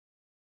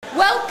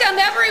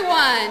welcome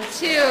everyone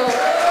to...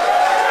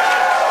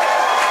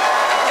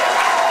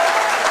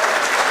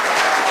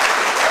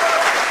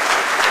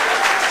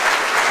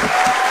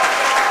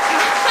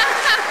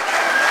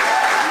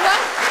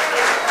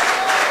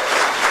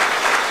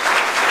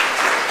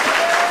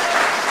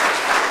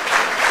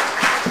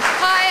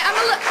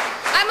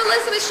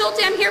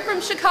 I'm here from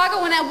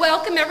Chicago, and I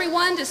welcome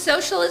everyone to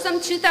Socialism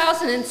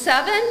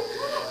 2007,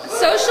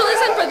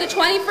 Socialism for the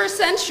 21st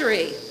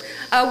Century.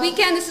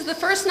 This is the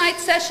first night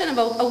session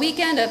of a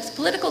weekend of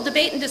political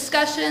debate and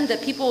discussion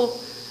that people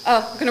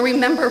are going to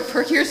remember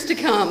for years to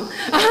come.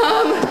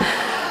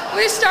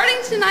 We're starting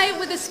tonight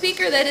with a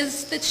speaker that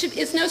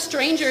is no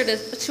stranger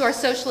to our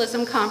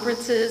socialism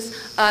conferences,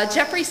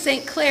 Jeffrey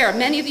St. Clair.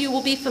 Many of you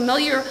will be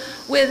familiar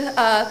with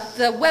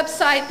the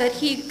website that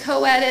he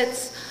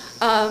co-edits,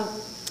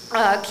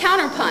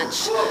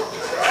 Counterpunch.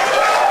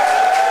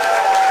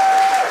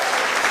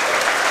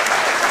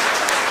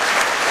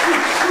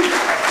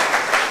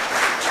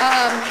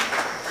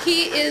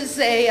 He is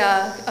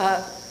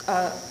a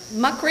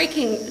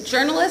muckraking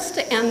journalist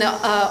and the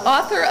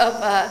author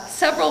of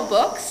several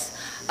books.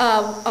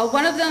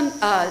 One of them,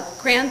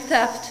 Grand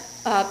Theft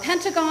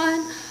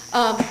Pentagon,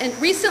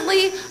 and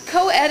recently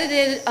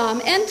co-edited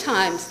End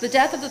Times, The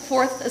Death of the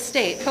Fourth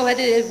Estate,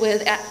 co-edited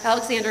with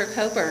Alexander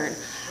Cockburn.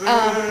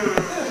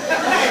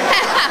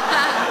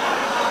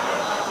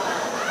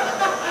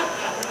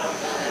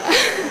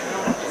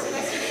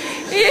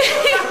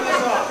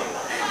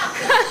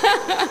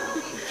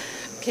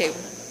 Okay,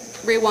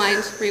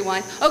 rewind.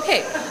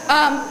 Okay,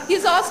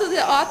 he's also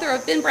the author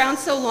of Been Brown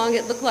So Long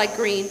It Looked Like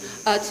Green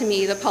to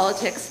Me, The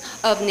Politics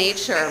of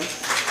Nature.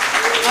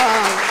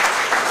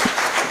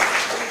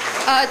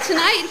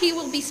 Tonight he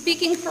will be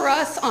speaking for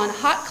us on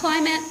hot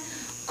climate,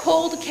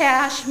 cold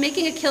cash,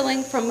 making a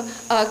killing from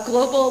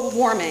global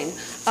warming.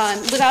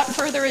 Without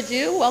further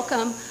ado,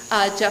 welcome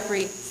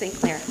Jeffrey St.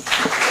 Clair.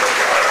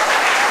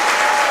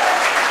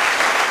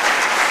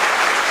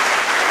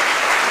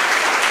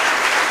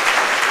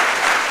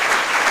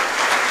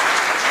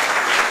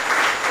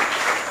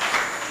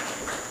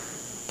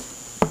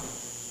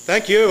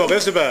 Thank you,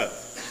 Elizabeth.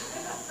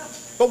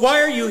 But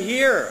why are you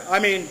here? I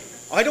mean,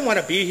 I don't want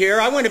to be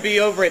here. I want to be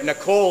over at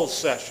Nicole's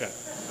session.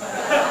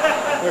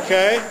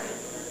 Okay?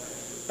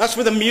 That's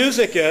where the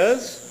music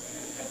is.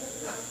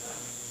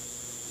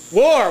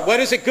 War, what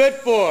is it good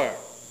for?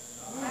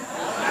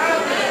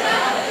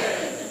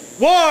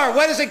 War,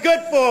 what is it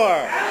good for?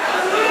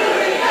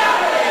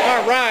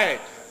 All right.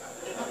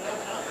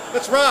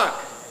 Let's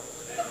rock.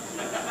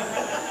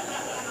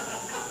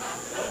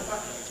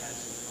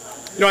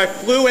 You know, I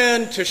flew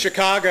into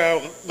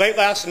Chicago late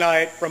last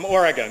night from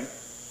Oregon,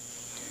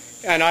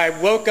 and I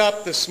woke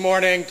up this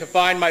morning to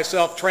find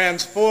myself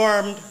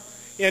transformed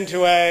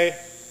into a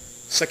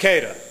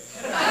cicada.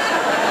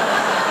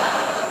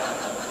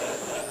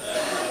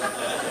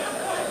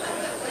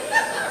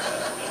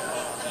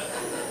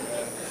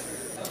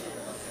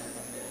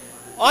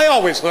 I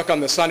always look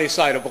on the sunny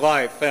side of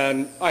life,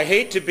 and I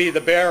hate to be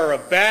the bearer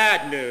of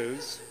bad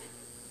news,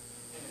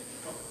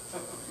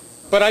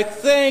 but I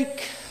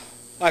think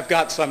I've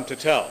got some to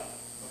tell.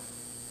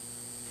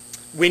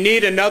 We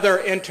need another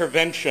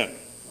intervention.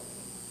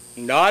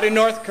 Not in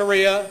North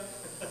Korea,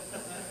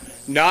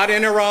 not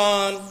in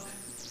Iran,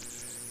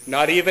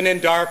 not even in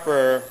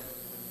Darfur.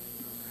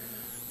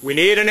 We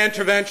need an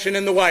intervention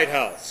in the White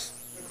House.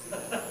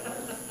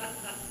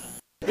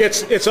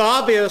 It's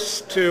obvious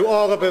to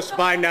all of us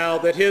by now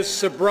that his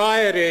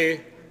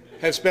sobriety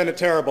has been a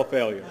terrible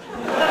failure.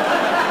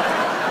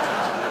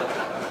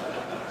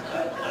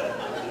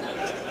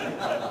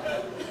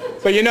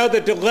 But you know, the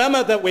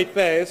dilemma that we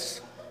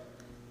face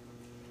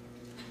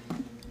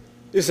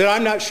is that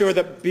I'm not sure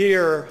that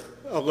beer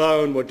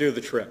alone will do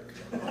the trick.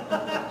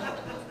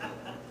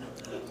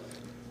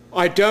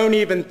 I don't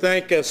even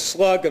think a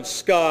slug of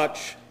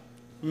scotch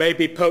may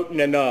be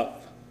potent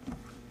enough.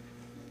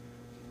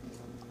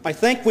 I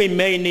think we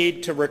may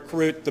need to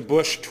recruit the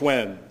Bush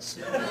twins.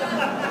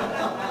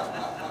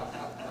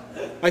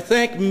 I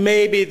think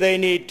maybe they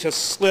need to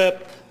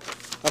slip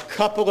a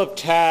couple of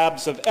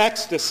tabs of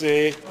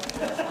ecstasy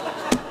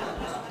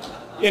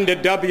into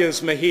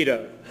W's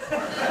mojito.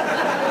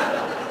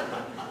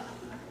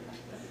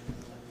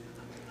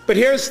 But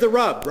here's the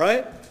rub,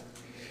 right?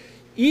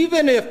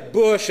 Even if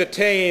Bush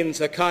attains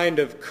a kind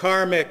of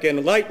karmic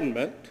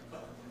enlightenment,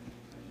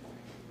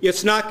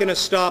 it's not going to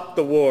stop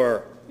the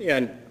war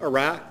in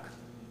Iraq.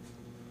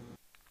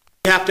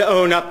 We have to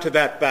own up to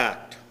that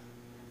fact.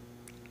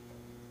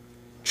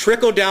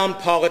 Trickle-down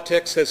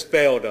politics has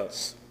failed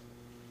us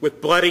with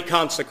bloody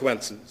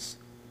consequences.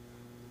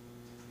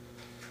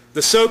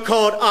 The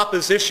so-called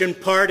opposition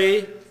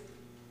party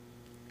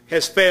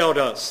has failed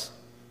us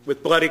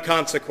with bloody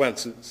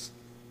consequences.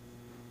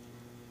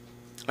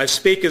 I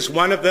speak as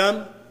one of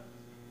them,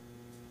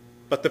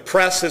 but the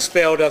press has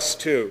failed us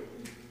too.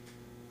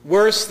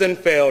 Worse than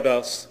failed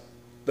us,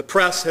 the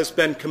press has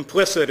been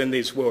complicit in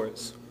these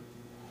wars.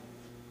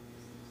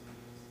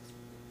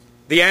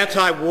 The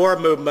anti-war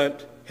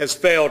movement has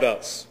failed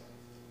us.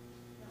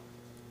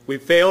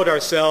 We've failed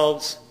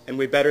ourselves and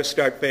we better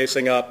start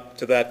facing up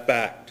to that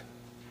fact.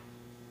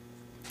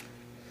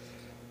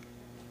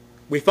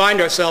 We find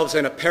ourselves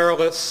in a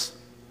perilous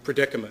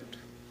predicament.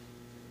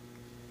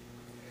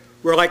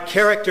 We're like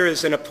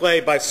characters in a play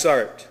by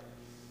Sartre,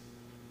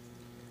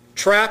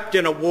 trapped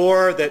in a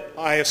war that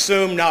I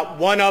assume not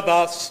one of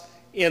us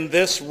in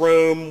this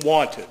room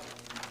wanted.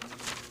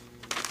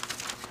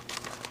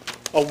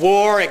 A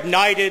war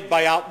ignited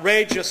by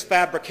outrageous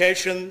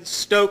fabrications,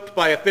 stoked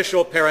by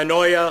official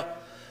paranoia,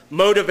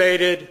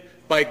 motivated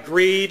by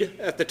greed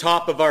at the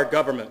top of our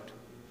government.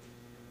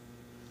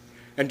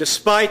 And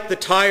despite the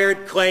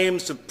tired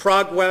claims of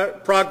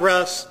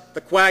progress,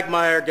 the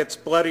quagmire gets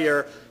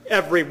bloodier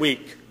every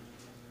week.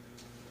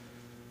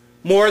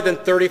 More than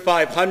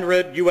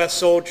 3,500 U.S.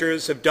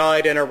 soldiers have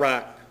died in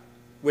Iraq,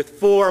 with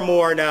 4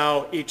 more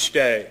now each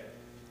day.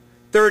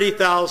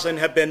 30,000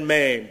 have been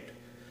maimed.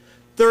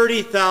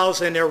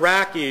 30,000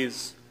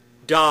 Iraqis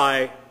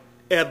die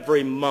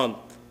every month.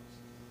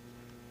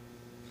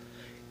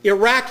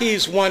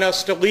 Iraqis want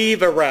us to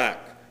leave Iraq.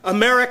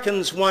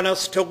 Americans want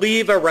us to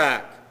leave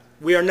Iraq.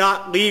 We are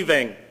not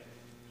leaving.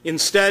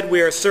 Instead, we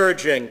are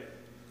surging.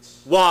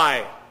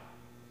 Why?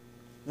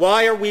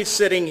 Why are we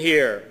sitting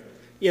here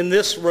in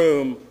this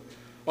room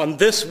on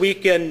this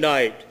weekend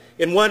night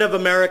in one of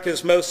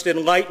America's most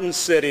enlightened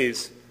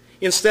cities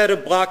instead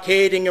of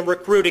blockading a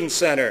recruiting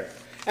center,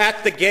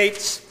 at the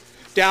gates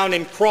down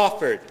in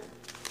Crawford,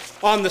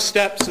 on the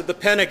steps of the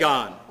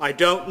Pentagon? I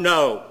don't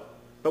know,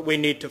 but we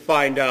need to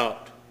find out.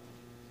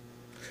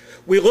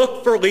 We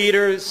look for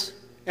leaders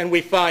and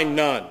we find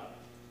none.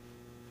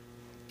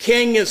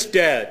 King is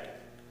dead.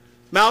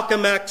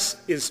 Malcolm X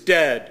is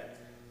dead.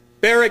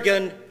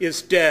 Berrigan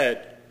is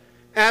dead.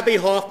 Abby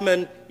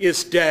Hoffman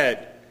is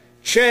dead.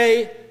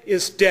 Che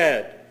is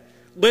dead.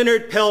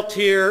 Leonard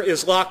Peltier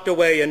is locked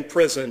away in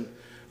prison.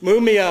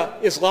 Mumia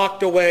is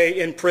locked away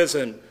in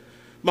prison.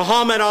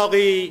 Muhammad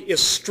Ali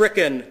is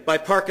stricken by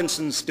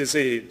Parkinson's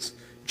disease.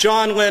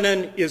 John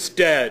Lennon is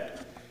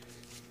dead.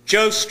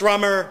 Joe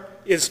Strummer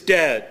is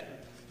dead.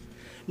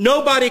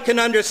 Nobody can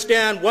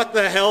understand what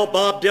the hell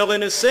Bob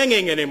Dylan is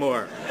singing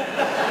anymore.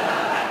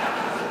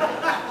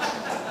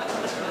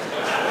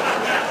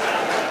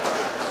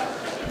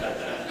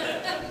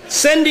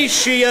 Cindy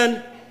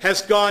Sheehan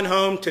has gone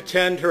home to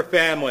tend her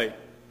family,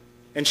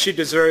 and she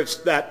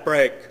deserves that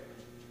break.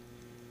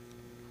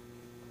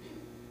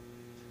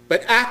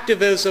 But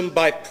activism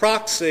by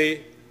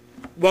proxy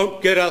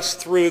won't get us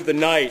through the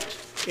night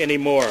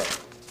anymore.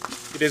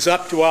 It is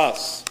up to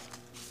us.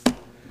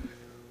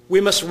 We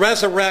must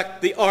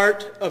resurrect the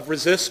art of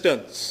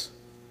resistance.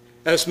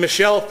 As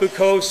Michel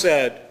Foucault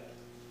said,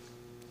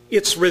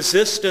 it's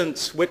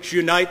resistance which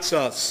unites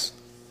us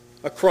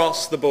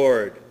across the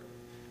board.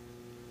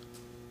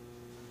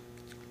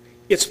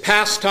 It's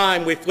past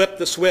time we flipped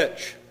the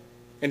switch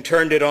and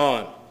turned it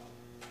on.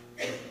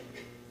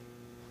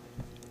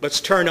 Let's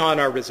turn on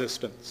our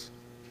resistance.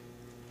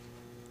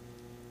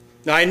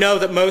 Now, I know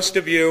that most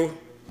of you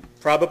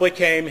probably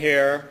came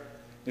here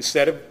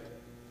instead of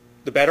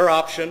the better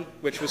option,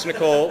 which was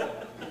Nicole,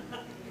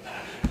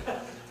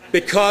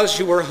 because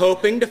you were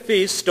hoping to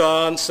feast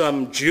on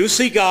some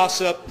juicy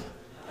gossip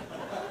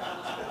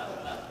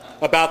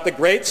about the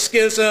great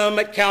schism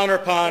at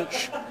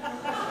Counterpunch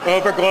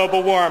over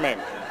global warming.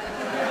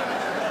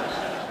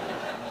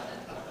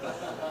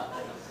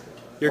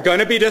 You're going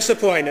to be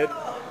disappointed.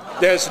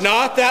 There's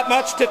not that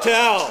much to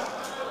tell.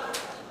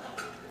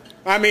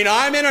 I mean,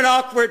 I'm in an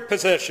awkward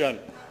position.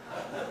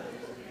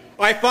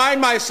 I find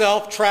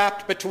myself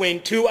trapped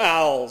between 2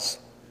 Als.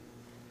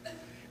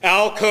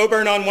 Al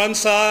Coburn on one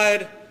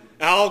side,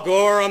 Al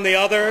Gore on the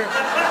other.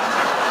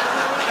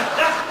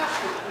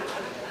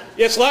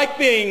 It's like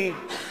being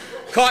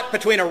caught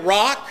between a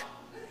rock,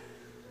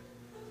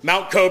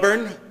 Mount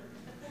Coburn,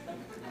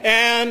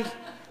 and,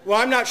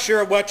 well, I'm not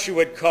sure what you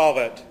would call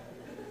it.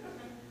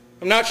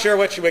 I'm not sure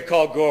what you would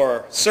call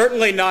Gore.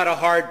 Certainly not a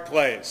hard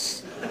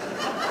place.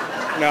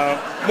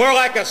 No, more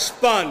like a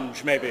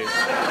sponge, maybe.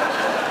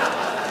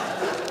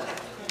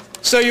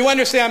 So you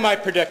understand my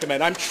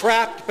predicament. I'm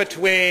trapped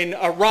between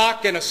a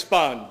rock and a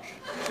sponge.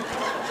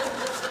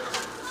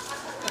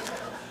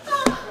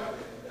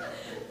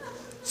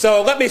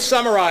 So let me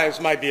summarize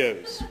my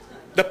views.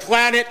 The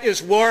planet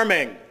is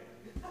warming.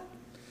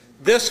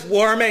 This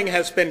warming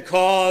has been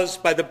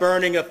caused by the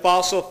burning of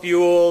fossil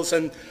fuels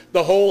and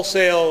the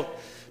wholesale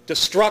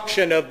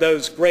destruction of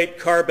those great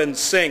carbon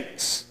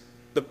sinks,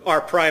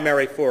 our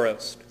primary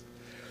forest.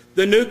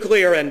 The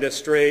nuclear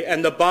industry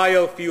and the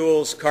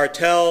biofuels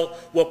cartel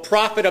will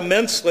profit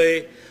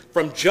immensely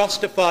from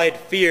justified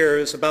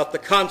fears about the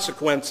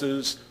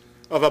consequences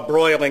of a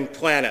broiling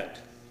planet.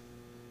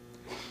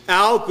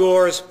 Al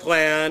Gore's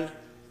plan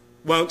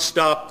won't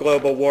stop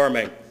global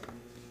warming.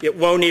 It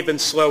won't even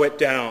slow it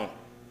down.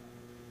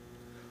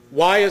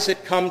 Why has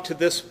it come to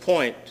this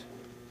point?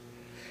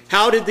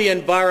 How did the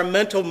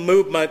environmental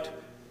movement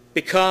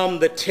become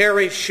the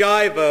Terry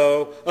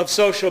Schiavo of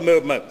social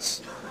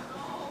movements?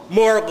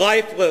 More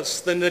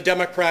lifeless than the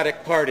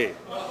Democratic Party?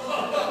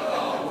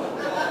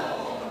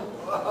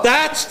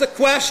 That's the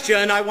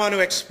question I want to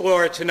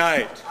explore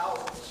tonight.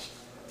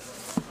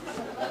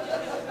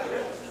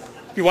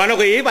 If you want to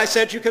leave, I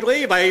said you could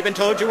leave. I even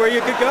told you where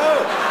you could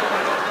go.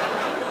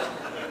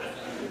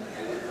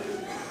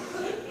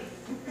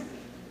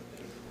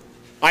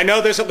 I know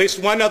there's at least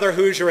one other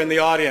Hoosier in the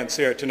audience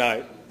here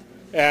tonight.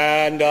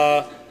 And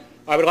I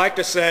would like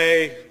to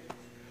say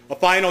a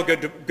final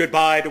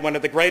goodbye to one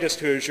of the greatest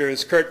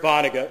Hoosiers, Kurt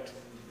Vonnegut.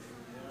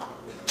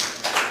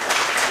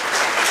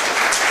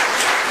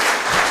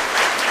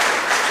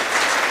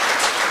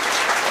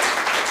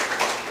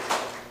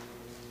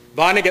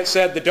 Vonnegut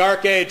said, "The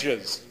dark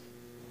ages,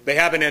 they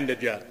haven't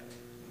ended yet."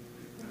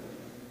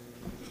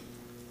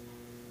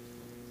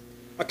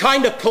 A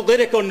kind of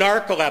political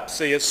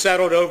narcolepsy has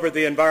settled over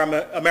the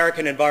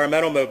American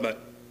environmental movement.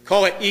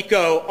 Call it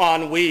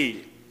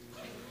eco-ennui.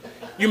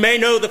 You may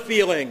know the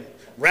feeling: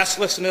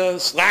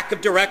 restlessness, lack of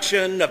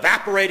direction,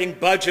 evaporating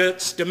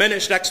budgets,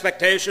 diminished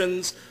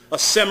expectations, a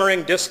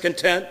simmering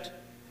discontent.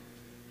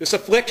 This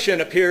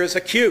affliction appears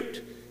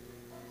acute,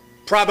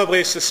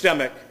 probably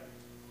systemic.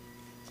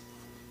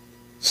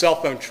 Cell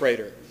phone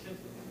trader.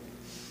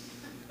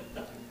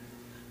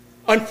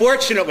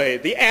 Unfortunately,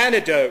 the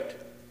antidote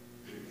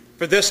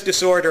for this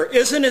disorder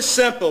isn't as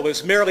simple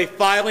as merely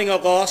filing a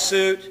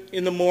lawsuit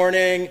in the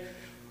morning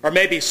or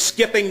maybe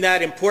skipping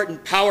that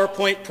important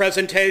PowerPoint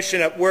presentation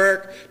at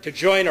work to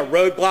join a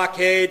road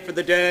blockade for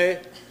the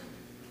day.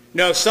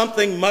 No,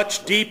 something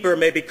much deeper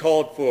may be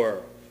called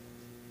for.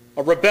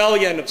 A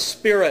rebellion of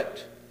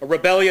spirit, a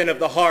rebellion of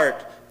the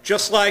heart,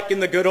 just like in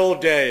the good old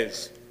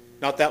days,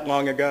 not that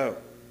long ago.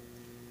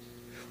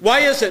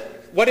 What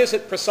is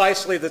it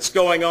precisely that's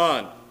going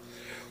on?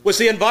 Was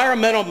the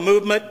environmental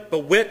movement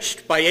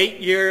bewitched by 8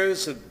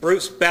 years of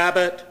Bruce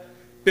Babbitt,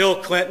 Bill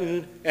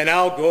Clinton, and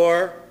Al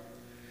Gore?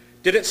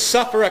 Did it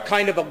suffer a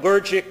kind of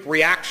allergic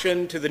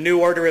reaction to the new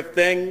order of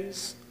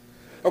things?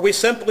 Are we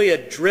simply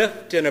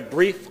adrift in a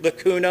brief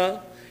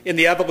lacuna in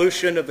the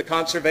evolution of the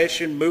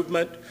conservation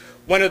movement?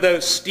 One of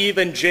those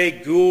Stephen Jay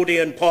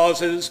Gouldian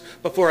pauses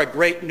before a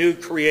great new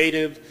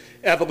creative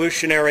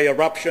evolutionary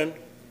eruption?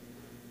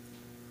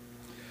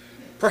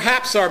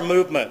 Perhaps our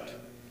movement,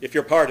 if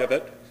you're part of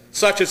it,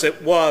 such as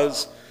it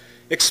was,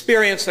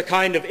 experienced a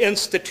kind of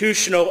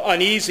institutional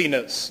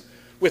uneasiness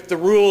with the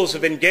rules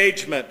of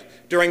engagement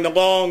during the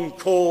long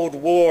Cold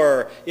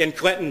War in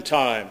Clinton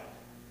time.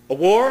 A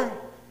war?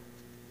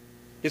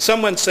 Did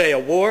someone say a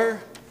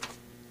war?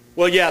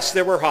 Well, yes,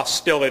 there were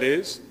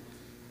hostilities,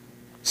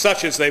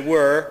 such as they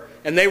were,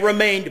 and they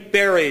remained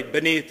buried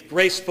beneath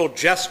graceful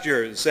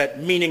gestures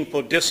at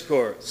meaningful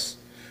discourse,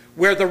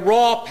 where the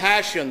raw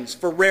passions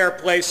for rare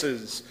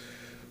places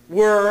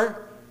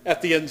were,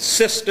 at the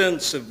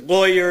insistence of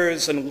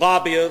lawyers and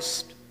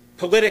lobbyists,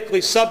 politically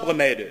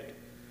sublimated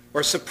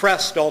or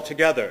suppressed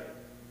altogether.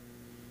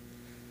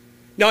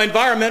 Now,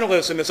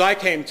 environmentalism, as I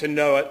came to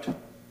know it,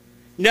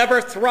 never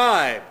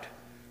thrived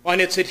on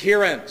its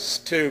adherence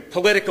to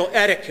political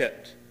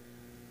etiquette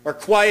or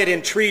quiet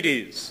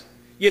entreaties,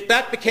 yet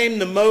that became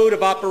the mode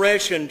of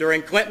operation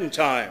during Clinton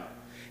time,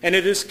 and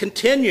it has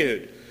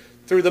continued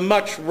through the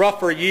much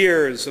rougher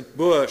years of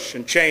Bush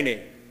and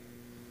Cheney.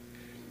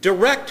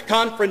 Direct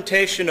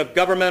confrontation of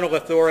governmental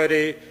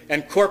authority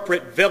and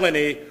corporate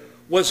villainy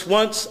was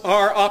once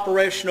our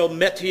operational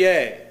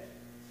métier.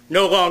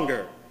 No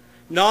longer.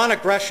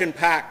 Non-aggression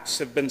pacts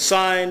have been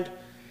signed.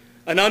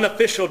 An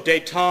unofficial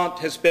détente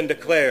has been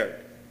declared.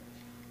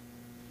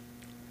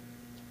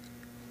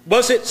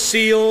 Was it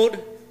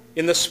sealed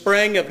in the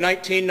spring of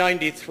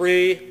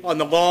 1993 on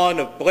the lawn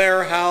of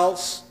Blair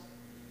House,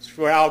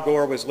 where Al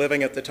Gore was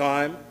living at the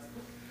time?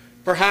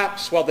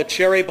 Perhaps while the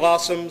cherry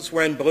blossoms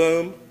were in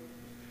bloom?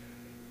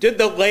 Did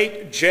the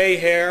late Jay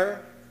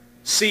Hare,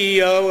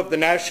 CEO of the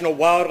National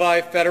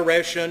Wildlife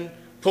Federation,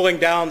 pulling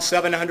down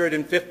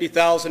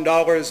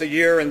 $750,000 a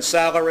year in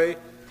salary,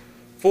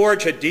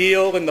 forge a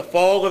deal in the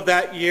fall of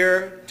that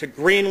year to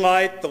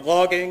greenlight the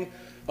logging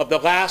of the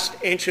last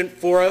ancient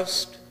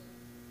forest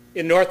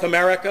in North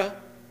America?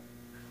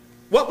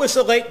 What was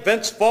the late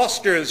Vince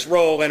Foster's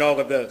role in all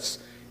of this?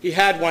 He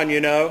had one,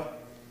 you know,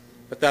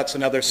 but that's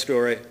another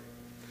story.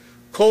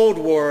 Cold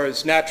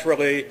wars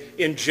naturally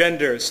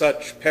engender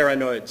such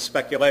paranoid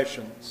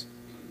speculations.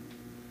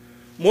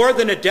 More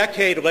than a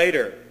decade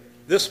later,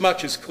 this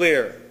much is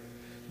clear.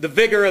 The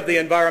vigor of the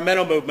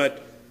environmental movement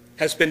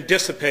has been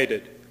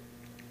dissipated,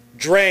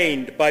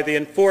 drained by the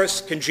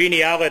enforced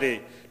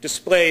congeniality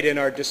displayed in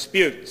our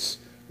disputes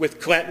with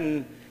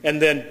Clinton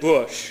and then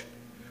Bush,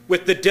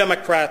 with the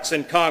Democrats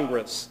in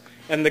Congress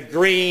and the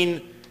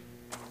grim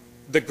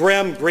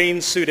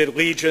green-suited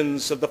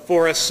legions of the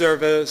Forest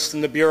Service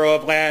and the Bureau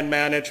of Land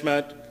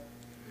Management,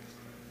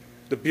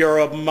 the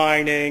Bureau of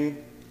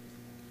Mining,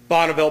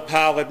 Bonneville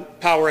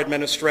Power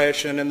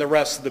Administration, and the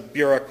rest of the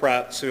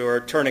bureaucrats who are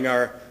turning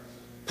our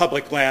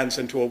public lands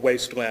into a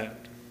wasteland.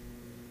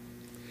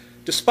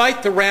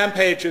 Despite the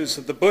rampages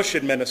of the Bush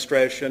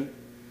administration,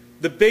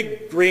 the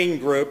big green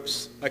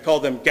groups, I call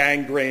them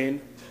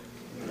gangrene,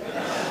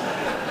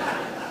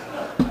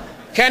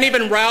 can't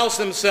even rouse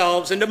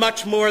themselves into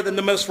much more than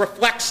the most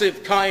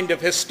reflexive kind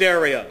of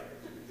hysteria.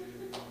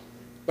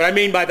 What I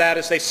mean by that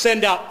is they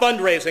send out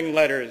fundraising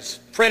letters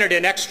printed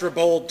in extra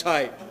bold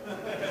type.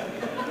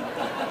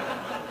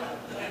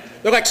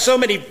 They're like so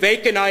many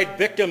vacant-eyed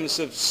victims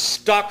of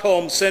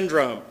Stockholm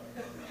Syndrome.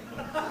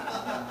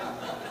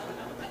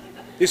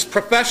 These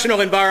professional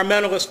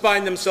environmentalists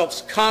find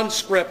themselves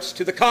conscripts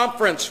to the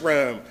conference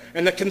room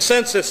and the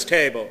consensus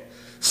table,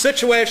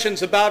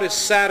 situations about as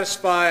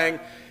satisfying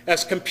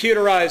as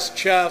computerized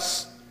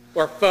chess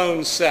or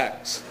phone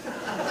sex.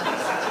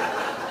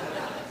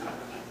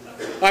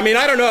 I mean,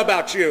 I don't know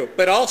about you,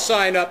 but I'll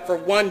sign up for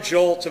one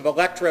jolt of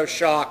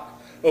electroshock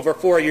over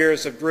 4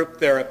 years of group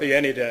therapy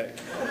any day.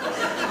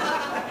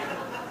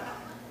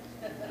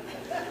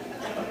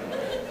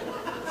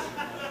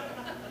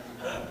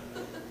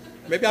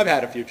 Maybe I've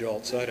had a few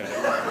jolts, I don't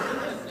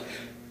know.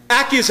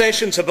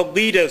 Accusations of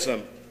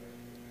elitism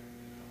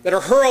that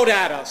are hurled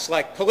at us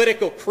like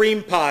political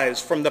cream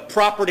pies from the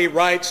property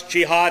rights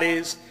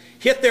jihadis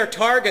hit their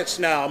targets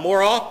now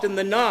more often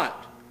than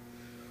not.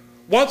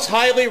 Once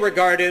highly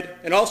regarded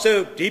and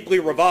also deeply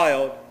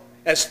reviled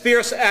as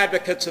fierce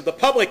advocates of the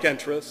public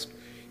interest,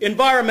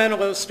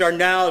 environmentalists are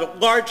now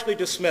largely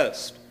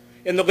dismissed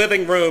in the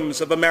living rooms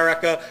of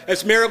America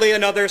as merely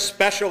another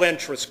special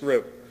interest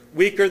group,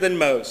 weaker than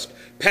most,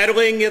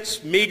 peddling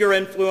its meager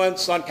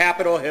influence on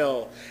Capitol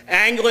Hill,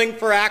 angling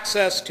for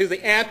access to the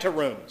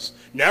anterooms,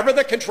 never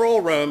the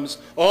control rooms,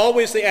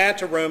 always the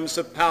anterooms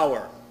of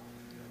power,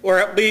 or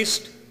at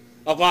least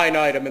a line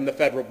item in the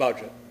federal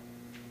budget.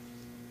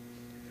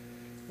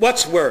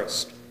 What's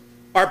worst,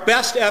 our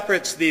best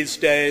efforts these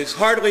days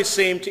hardly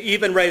seem to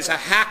even raise a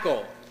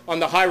hackle on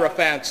the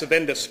hierophants of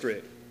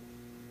industry.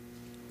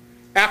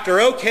 After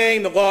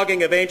okaying the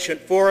logging of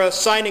ancient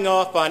forests, signing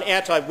off on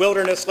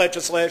anti-wilderness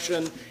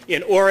legislation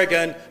in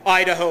Oregon,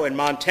 Idaho, and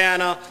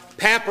Montana,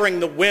 pampering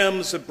the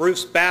whims of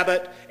Bruce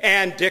Babbitt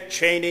and Dick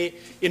Cheney,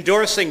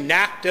 endorsing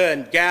NAFTA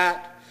and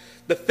GATT,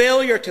 the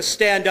failure to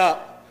stand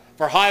up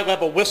for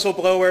high-level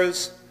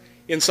whistleblowers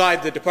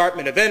inside the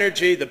Department of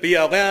Energy, the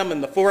BLM,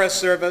 and the Forest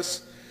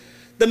Service,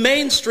 the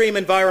mainstream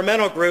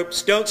environmental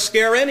groups don't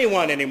scare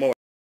anyone anymore.